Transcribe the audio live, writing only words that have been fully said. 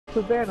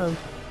Savannahs.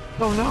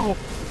 Oh no!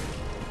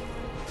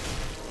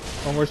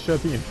 I wish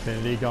that the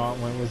Infinity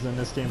Gauntlet was in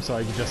this game so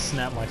I could just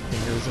snap my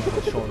fingers and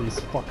push all these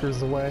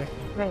fuckers away.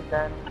 Hey,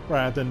 Ben.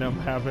 Rather than them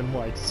having,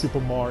 like, Super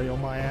Mario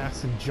my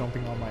ass and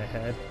jumping on my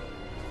head.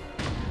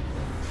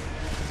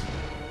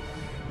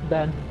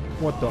 Ben.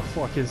 What the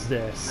fuck is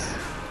this?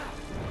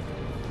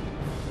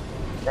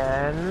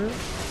 Ben.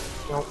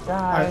 Don't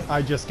die.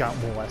 I just got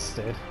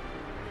molested.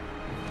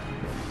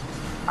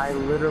 I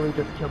literally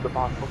just killed the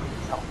boss. Look at the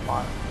health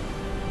bar.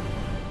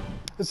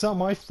 It's not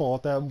my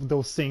fault that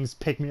those things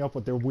picked me up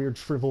with their weird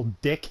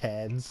shriveled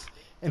dickheads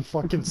and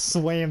fucking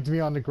slammed me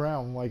on the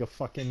ground like a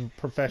fucking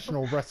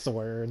professional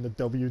wrestler in the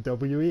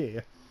WWE.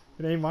 It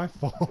ain't my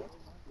fault.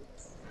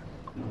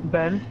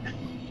 Ben.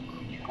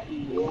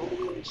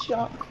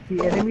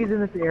 The enemies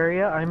in this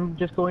area, I'm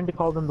just going to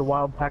call them the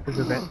Wild Pack of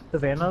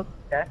Savannahs,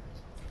 okay?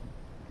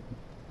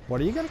 What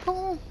are you gonna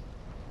call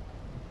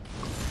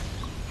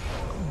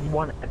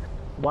them?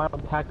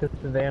 Wild Pack of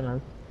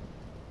Savannahs.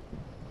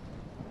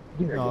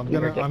 No, I'm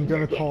gonna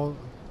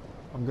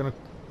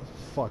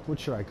fuck, what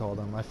should I call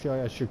them? I feel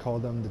like I should call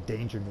them the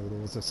Danger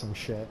Noodles or some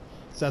shit.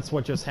 So that's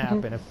what just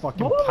happened. It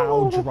fucking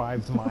pow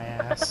drived my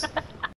ass